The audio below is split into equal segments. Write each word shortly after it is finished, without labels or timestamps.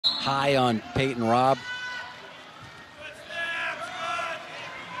high on Peyton Robb.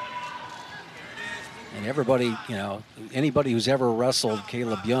 And everybody, you know, anybody who's ever wrestled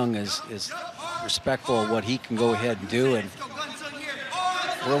Kaleb Young is respectful of what he can go ahead and do, and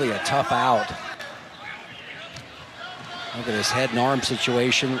really a tough out. Look at his head and arm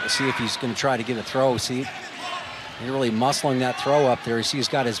situation. We'll see if he's going to try to get a throw. See, he's really muscling that throw up there. You see he's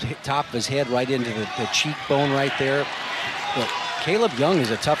got his top of his head right into the cheekbone right there. But Kaleb Young is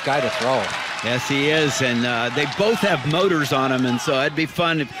a tough guy to throw. Yes, he is, and they both have motors on them, and so it'd be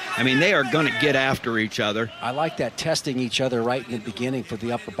fun. I mean, they are going to get after each other. I like that, testing each other right in the beginning for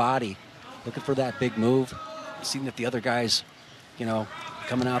the upper body, looking for that big move, seeing if the other guy's, you know,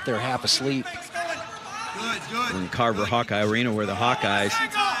 coming out there half asleep. In Carver Hawkeye Arena, where the Hawkeyes,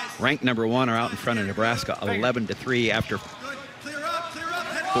 ranked #1, are out in front of Nebraska, 11-3 after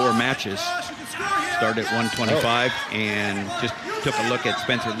 4 matches. Started at 125, and just took a look at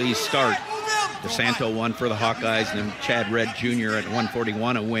Spencer Lee's start. DeSanto won for the Hawkeyes, and then Chad Redd Jr. at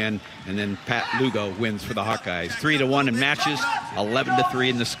 141 a win, and then Pat Lugo wins for the Hawkeyes. 3-1 in matches, 11-3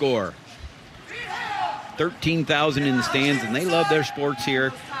 in the score. 13,000 in the stands, and they love their sports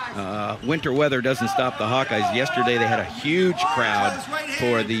here. Winter weather doesn't stop the Hawkeyes. Yesterday they had a huge crowd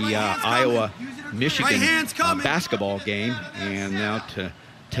for the Iowa-Michigan basketball game, and now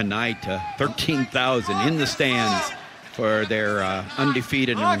tonight 13,000 in the stands for their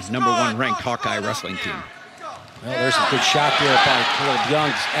undefeated and #1 ranked Hawkeye wrestling team. Well, there's a good shot there by Kaleb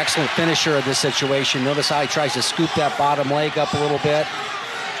Young. Excellent finisher of this situation. Notice how he tries to scoop that bottom leg up a little bit.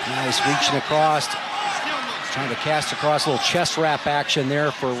 Now he's reaching across, trying to cast across, a little chest wrap action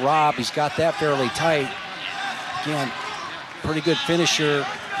there for Robb. He's got that fairly tight. Again, pretty good finisher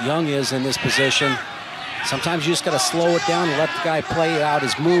Young is in this position. Sometimes you just got to slow it down and let the guy play out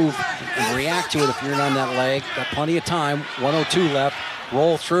his move and react to it if you're on that leg. Got plenty of time, 102 left.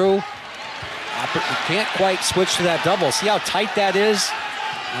 Roll through. You can't quite switch to that double. See how tight that is?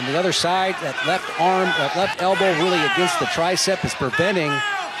 On the other side, that left arm, that left elbow really against the tricep is preventing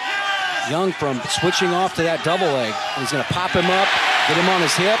Young from switching off to that double leg. And he's going to pop him up, get him on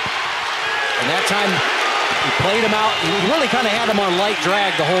his hip. And that time, he played him out. He really kind of had him on light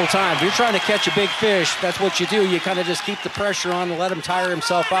drag the whole time. If you're trying to catch a big fish, that's what you do. You kind of just keep the pressure on and let him tire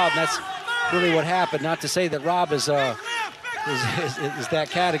himself out. And that's really what happened. Not to say that Robb is that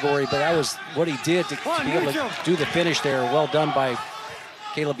category, but that was what he did to be able to do the finish there. Well done by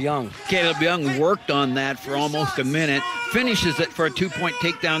Kaleb Young. Kaleb Young worked on that for almost a minute, finishes it for a 2-point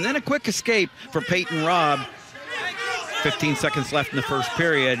takedown, then a quick escape for Peyton Robb. 15 seconds left in the first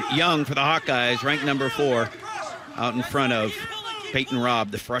period. Young for the Hawkeyes, ranked #4, out in front of Peyton Robb,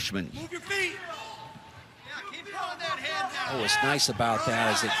 the freshman. Oh, what's nice about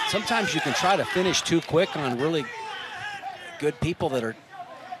that is that sometimes you can try to finish too quick on really good people that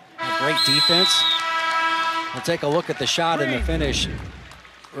have great defense. We'll take a look at the shot and the finish.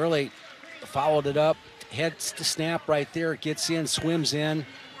 Really followed it up, heads to snap right there, gets in, swims in,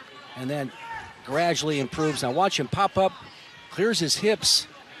 and then gradually improves. Now watch him pop up, clears his hips,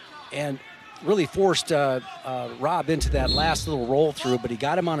 and really forced Robb into that last little roll through, but he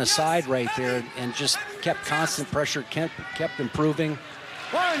got him on his side right there and just kept constant pressure, kept improving.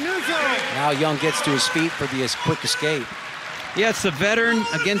 Now Young gets to his feet for the quick escape. Yeah, it's the veteran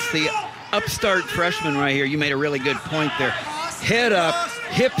against the upstart freshman right here. You made a really good point there. Head up,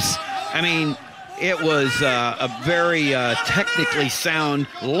 hips, I mean, it was a very technically sound,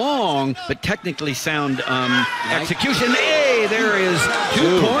 long, but technically sound execution. Hey, there is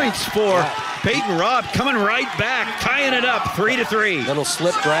 2 points for Peyton Robb, coming right back, tying it up, 3-3. Little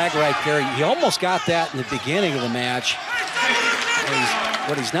slip drag right there. He almost got that in the beginning of the match.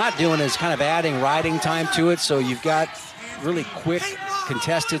 What he's not doing is kind of adding riding time to it, so you've got really quick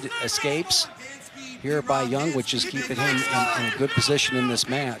contested escapes here by Young, which is keeping him in a good position in this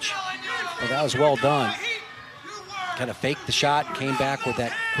match. Well, that was well done. Kind of faked the shot, came back with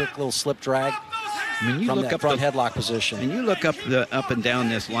that quick little slip drag from that front headlock position. And you look up and down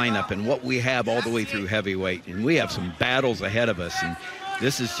this lineup and what we have all the way through heavyweight, and we have some battles ahead of us, and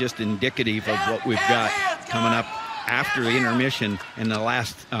this is just indicative of what we've got coming up after the intermission in the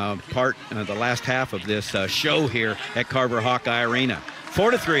last the last half of this show here at Carver Hawkeye Arena.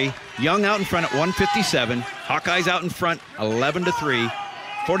 4-3, Young out in front at 157, Hawkeyes out in front 11-3,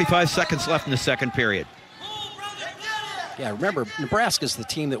 45 seconds left in the second period. Yeah, remember, Nebraska's the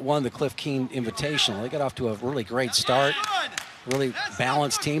team that won the Cliff Keen Invitational. They got off to a really great start, really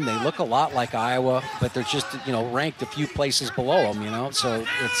balanced team. They look a lot like Iowa, but they're just, you know, ranked a few places below them, you know, so they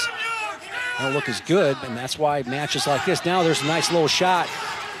don't look as good, and that's why matches like this. Now there's a nice little shot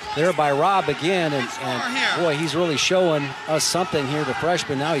there by Robb again, and boy, he's really showing us something here, the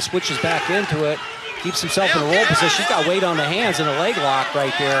freshman. Now he switches back into it, keeps himself in a roll position. He's got weight on the hands and a leg lock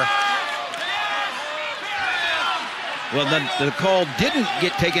right there. Well, the call didn't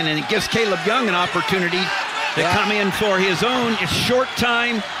get taken, and it gives Kaleb Young an opportunity to come in for his own. It's short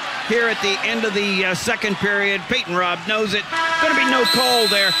time here at the end of the second period. Peyton Robb knows it. Going to be no call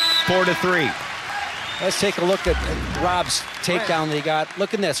there, 4-3. Let's take a look at Robb's takedown that he got.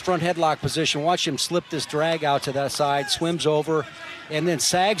 Look in this front headlock position. Watch him slip this drag out to that side, swims over, and then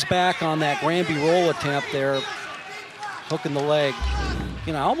sags back on that Granby roll attempt there, hooking the leg.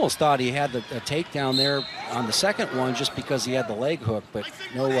 You know, I almost thought he had a takedown there on the second one just because he had the leg hook, but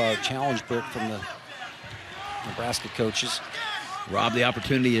no challenge book from the Nebraska coaches. Robb the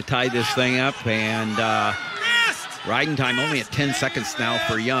opportunity to tie this thing up, and riding time only at 10 seconds now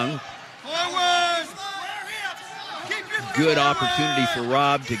for Young. Good opportunity for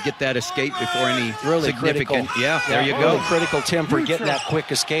Robb to get that escape before any significant. Yeah, there you go. Really critical, Tim, for getting that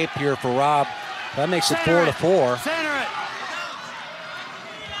quick escape here for Robb. That makes it 4-4.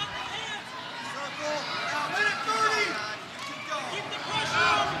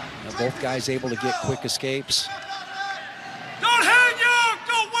 Both guys able to get quick escapes. Don't hang, Young!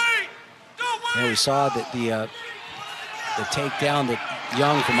 Don't wait! Don't wait! And we saw that the takedown that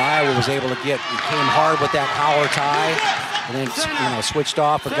Young from Iowa was able to get. He came hard with that collar tie, and then switched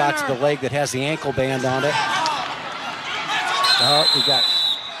off and got to the leg that has the ankle band on it. Oh, he got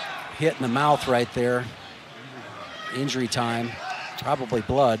hit in the mouth right there. Injury time, probably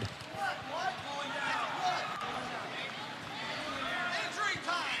blood.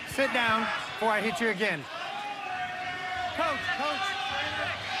 Sit down before I hit you again. Coach,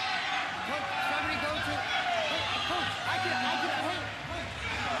 somebody go to, Coach, I can.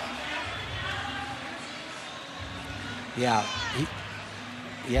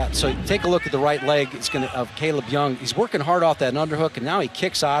 Yeah, so take a look at the right leg. It's of Kaleb Young. He's working hard off that underhook, and now he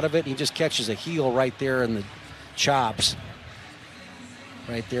kicks out of it. He just catches a heel right there in the chops.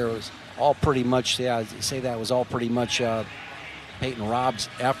 Right there was all pretty much, I'd say that was all pretty much Peyton Robb's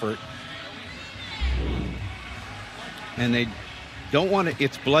effort. And they don't want to,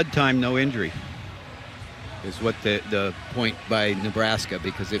 it's blood time, no injury, is what the point by Nebraska,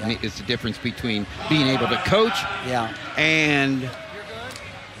 because it's the difference between being able to coach and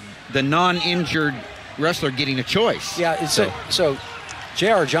the non-injured wrestler getting a choice. Yeah, so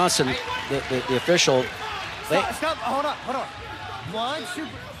J.R. Johnson, the official. Stop, hold on. Blood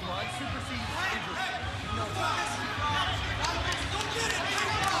supersedes injury.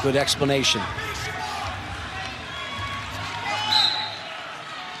 Good explanation.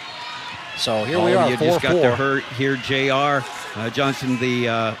 So here we are, 4-4. You just got to hear J.R. Johnson, the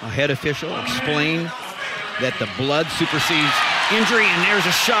head official, explain that the blood supersedes injury, and there's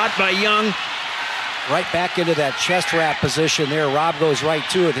a shot by Young. Right back into that chest wrap position there. Robb goes right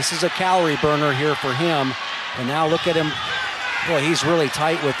to it. This is a calorie burner here for him. And now look at him. Boy, he's really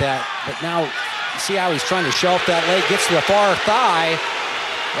tight with that. But now, see how he's trying to shelf that leg. Gets to the far thigh.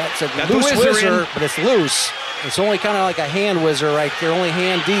 That's a loose whizzer, but it's loose. It's only kind of like a hand whizzer right there, only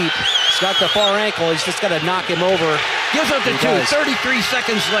hand deep. He's got the far ankle. He's just got to knock him over. Gives up the 2. 33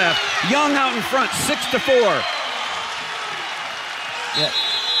 seconds left. Young out in front, 6-4. Yeah.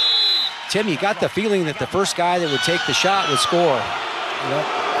 Tim, you got the feeling that the first guy that would take the shot would score.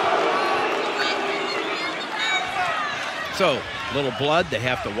 So, little blood. They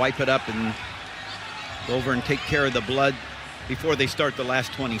have to wipe it up and go over and take care of the blood before they start the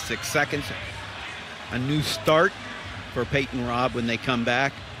last 26 seconds. A new start for Peyton Robb when they come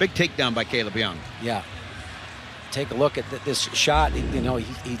back. Big takedown by Kaleb Young. Yeah. Take a look at this shot. He's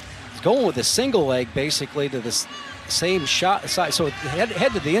going with a single leg basically to this same shot side. So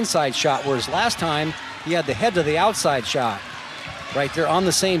head to the inside shot, whereas last time he had the head to the outside shot. Right there on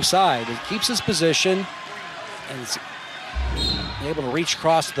the same side. It keeps his position and it's able to reach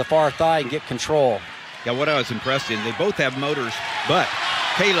across to the far thigh and get control. Yeah, what I was impressed in, they both have motors, but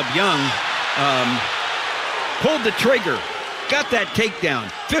Kaleb Young pulled the trigger, got that takedown.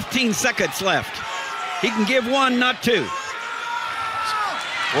 15 seconds left. He can give one, not two.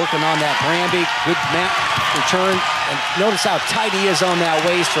 Working on that Granby, good return. And notice how tight he is on that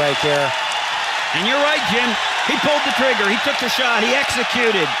waist right there. And you're right, Jim. He pulled the trigger. He took the shot. He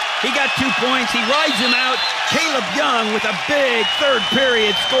executed. He got 2 points. He rides him out. Kaleb Young with a big third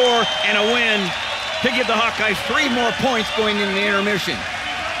period score and a win to give the Hawkeyes 3 more points going into the intermission.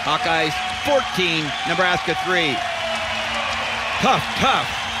 Hawkeyes 14, Nebraska 3. Tough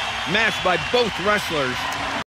match by both wrestlers.